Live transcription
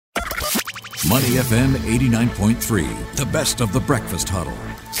Money FM 89.3, the best of the breakfast huddle.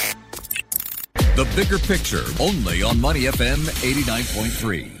 The bigger picture, only on Money FM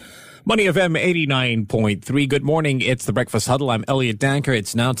 89.3. Money FM 89.3. Good morning. It's the Breakfast Huddle. I'm Elliot Danker.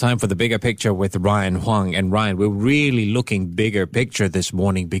 It's now time for the bigger picture with Ryan Huang. And Ryan, we're really looking bigger picture this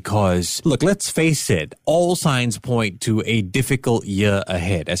morning because, look, let's face it, all signs point to a difficult year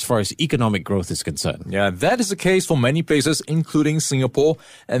ahead as far as economic growth is concerned. Yeah, that is the case for many places, including Singapore.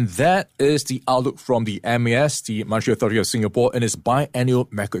 And that is the outlook from the MAS, the Monetary Authority of Singapore, in its biannual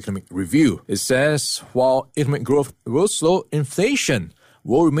macroeconomic review. It says, while economic growth will slow, inflation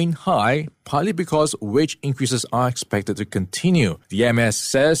will remain high, partly because wage increases are expected to continue. The MAS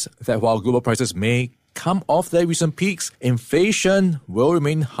says that while global prices may come off their recent peaks, inflation will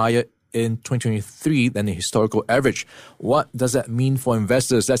remain higher in 2023 than the historical average. What does that mean for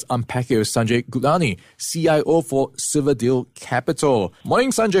investors? Let's unpack it with Sanjay Gulani, CIO for Silverdale Capital. Morning,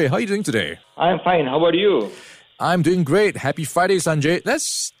 Sanjay. How are you doing today? I'm fine. How about you? I'm doing great. Happy Friday, Sanjay.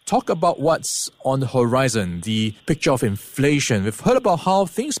 Let's talk about what's on the horizon, the picture of inflation. We've heard about how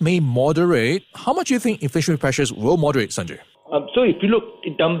things may moderate. How much do you think inflationary pressures will moderate, Sanjay? So if you look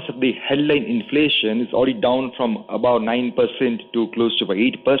in terms of the headline inflation, it's already down from about 9% to close to about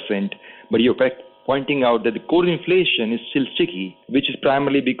 8%. But you're correct pointing out that the core inflation is still sticky, which is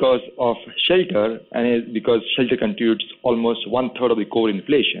primarily because of shelter, and because shelter contributes almost one-third of the core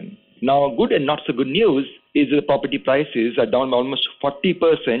inflation. Now, good and not so good news is that the property prices are down by almost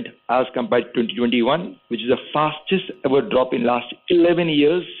 40% as compared to 2021, which is the fastest ever drop in last 11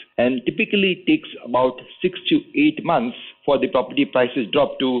 years. And typically it takes about 6 to 8 months for the property prices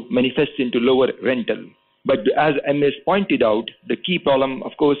drop to manifest into lower rental. But as MS pointed out, the key problem,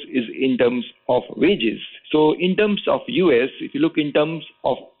 of course, is in terms of wages. So in terms of US, if you look in terms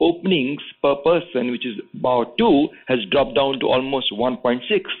of openings per person, which is about 2, has dropped down to almost 1.6,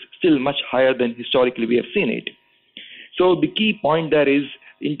 still much higher than historically we have seen it. So the key point there is,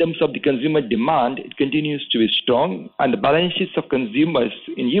 in terms of the consumer demand, it continues to be strong, and the balance sheets of consumers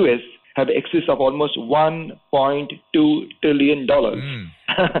in US have excess of almost $1.2 trillion.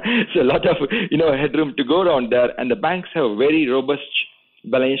 So a lot of headroom to go around there, and the banks have a very robust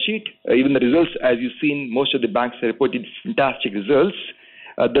balance sheet. Even the results, as you've seen, most of the banks have reported fantastic results.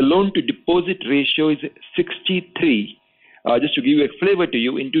 The loan to deposit ratio is 63. Just to give you a flavor to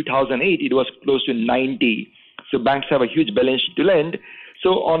you, in 2008 it was close to 90. So banks have a huge balance sheet to lend.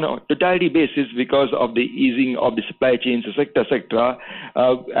 So on a totality basis, because of the easing of the supply chains, etc.,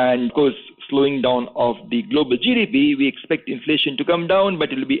 and of course slowing down of the global GDP, we expect inflation to come down,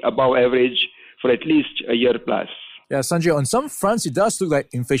 but it will be above average for at least a year plus. Yeah, Sanjay, on some fronts, it does look like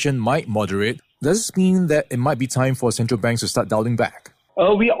inflation might moderate. Does this mean that it might be time for central banks to start dialing back?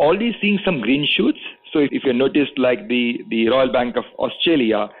 We are already seeing some green shoots. So if you noticed, like the Royal Bank of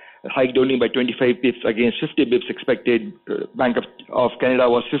Australia hiked only by 25 bips against 50 bips expected. Bank of Canada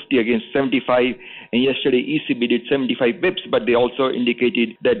was 50 against 75. And yesterday ECB did 75 bips, but they also indicated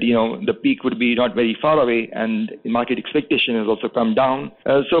that, the peak would be not very far away, and the market expectation has also come down.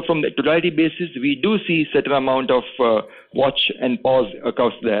 So from the totality basis, we do see certain amount of watch and pause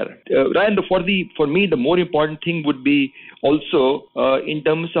occurs there. Ryan, for me, the more important thing would be also in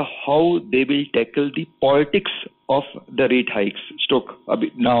terms of how they will tackle the politics of the rate hikes,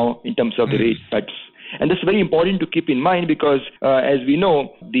 now in terms of the rate cuts. And that's very important to keep in mind because, as we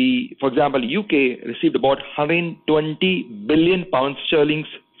know, for example, UK received about 120 billion pounds sterling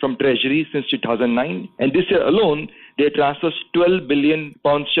from Treasury since 2009. And this year alone, they transferred 12 billion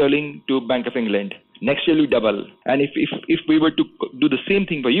pounds sterling to Bank of England. Next year will double. And if we were to do the same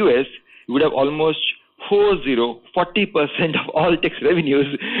thing for US, we would have almost 40% of all tax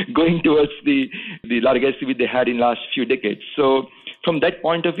revenues going towards the largest which they had in last few decades. So from that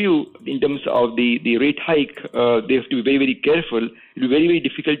point of view, in terms of the rate hike, they have to be very, very careful. It will be very, very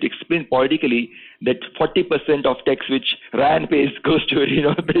difficult to explain politically that 40% of tax which Ryan pays goes to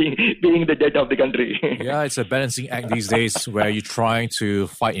paying the debt of the country. Yeah, it's a balancing act these days where you're trying to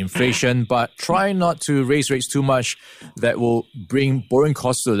fight inflation, but try not to raise rates too much that will bring borrowing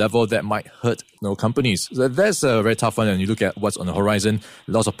costs to a level that might hurt companies. So that's a very tough one, and you look at what's on the horizon,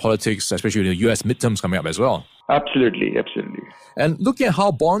 lots of politics, especially the US midterms coming up as well. Absolutely. And looking at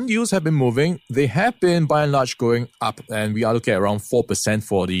how bond yields have been moving, they have been by and large going up, and we are looking at around 4%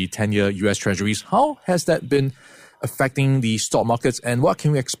 for the 10-year US Treasuries. How has that been affecting the stock markets, and what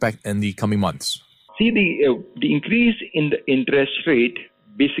can we expect in the coming months? See, the increase in the interest rate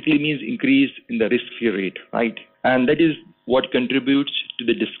basically means increase in the risk-free rate, right? And that is what contributes to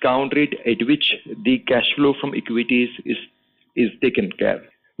the discount rate at which the cash flow from equities is taken care of,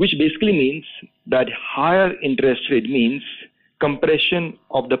 which basically means that higher interest rate means compression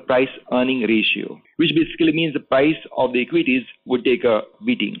of the price-earning ratio, which basically means the price of the equities would take a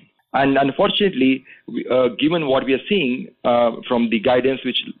beating. And unfortunately, given what we are seeing from the guidance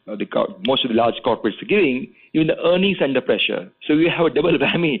which most of the large corporates are giving, even the earnings under pressure. So we have a double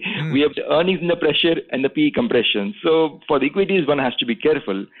whammy. We have the earnings under pressure and the PE compression. So for the equities, one has to be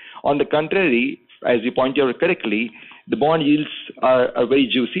careful. On the contrary, as you pointed out correctly, the bond yields are very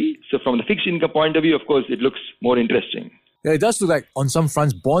juicy. So from the fixed income point of view, of course, it looks more interesting. Yeah, it does look like on some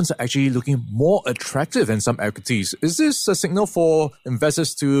fronts, bonds are actually looking more attractive than some equities. Is this a signal for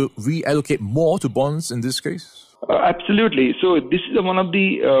investors to reallocate more to bonds in this case? Absolutely. So this is one of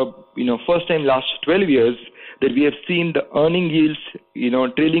the first time last 12 years that we have seen the earning yields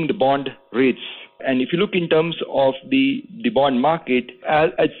trailing the bond rates. And if you look in terms of the bond market,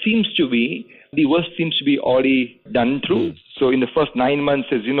 it seems to be the worst seems to be already done through. So in the first 9 months,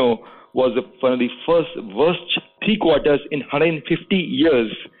 as you know, was one of the worst 3 quarters in 150 years,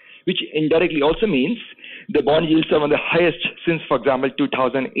 which indirectly also means the bond yields are one of the highest since, for example,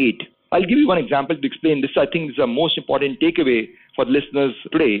 2008. I'll give you one example to explain this. I think is the most important takeaway for the listeners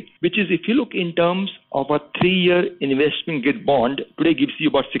today, which is if you look in terms of a 3-year investment grade bond, today gives you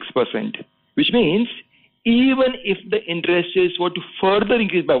about 6%, which means even if the interest rates were to further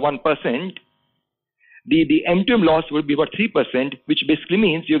increase by 1%, the M2M loss would be about 3%, which basically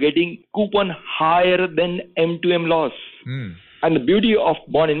means you're getting coupon higher than M2M loss. And the beauty of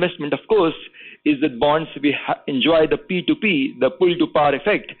bond investment, of course, is that bonds enjoy the P2P, the pull to par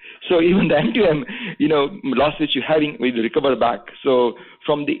effect. So even the M2M, loss which you're having will recover back. So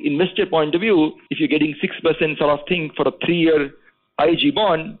from the investor point of view, if you're getting 6% sort of thing for a 3-year IG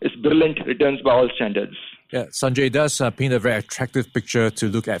bond, it's brilliant returns by all standards. Yeah, Sanjay does paint a very attractive picture to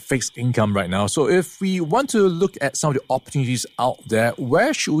look at fixed income right now. So if we want to look at some of the opportunities out there,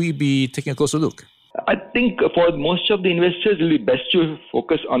 where should we be taking a closer look? I think for most of the investors, it will be best to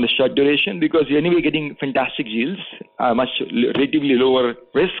focus on the short duration because you're anyway getting fantastic yields, much relatively lower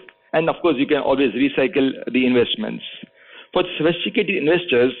risk. And of course, you can always recycle the investments. For sophisticated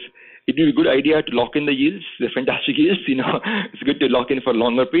investors, it will be a good idea to lock in the yields, the fantastic yields. It's good to lock in for a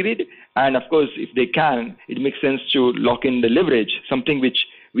longer period. And of course, if they can, it makes sense to lock in the leverage, something which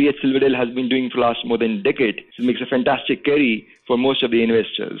we at Silverdale has been doing for the last more than a decade. So it makes a fantastic carry for most of the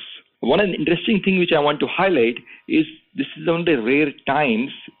investors. One interesting thing which I want to highlight is this is one of the rare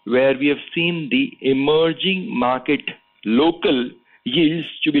times where we have seen the emerging market local yields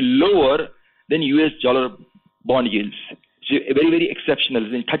to be lower than US dollar bond yields. So very, very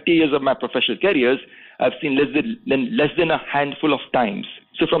exceptional. In 30 years of my professional careers, I've seen less than a handful of times.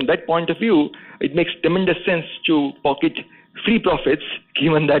 So from that point of view, it makes tremendous sense to pocket free profits,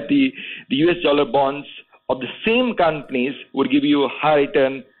 given that the US dollar bonds of the same companies would give you a higher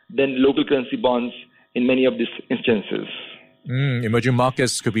return than local currency bonds in many of these instances. Emerging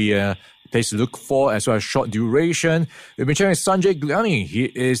markets could be a place to look for as well as short duration. We've been chatting with Sanjay Guliani. He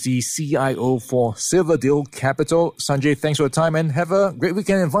is the CIO for Silverdale Capital. Sanjay, thanks for your time and have a great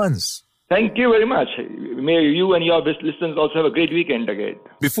weekend in advance. Thank you very much. May you and your listeners also have a great weekend again.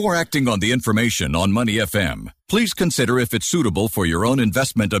 Before acting on the information on Money FM, please consider if it's suitable for your own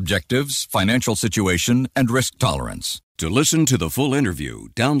investment objectives, financial situation, and risk tolerance. To listen to the full interview,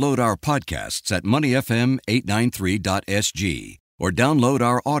 download our podcasts at moneyfm893.sg or download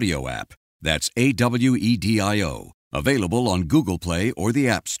our audio app. That's AWEDIO, available on Google Play or the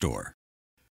App Store.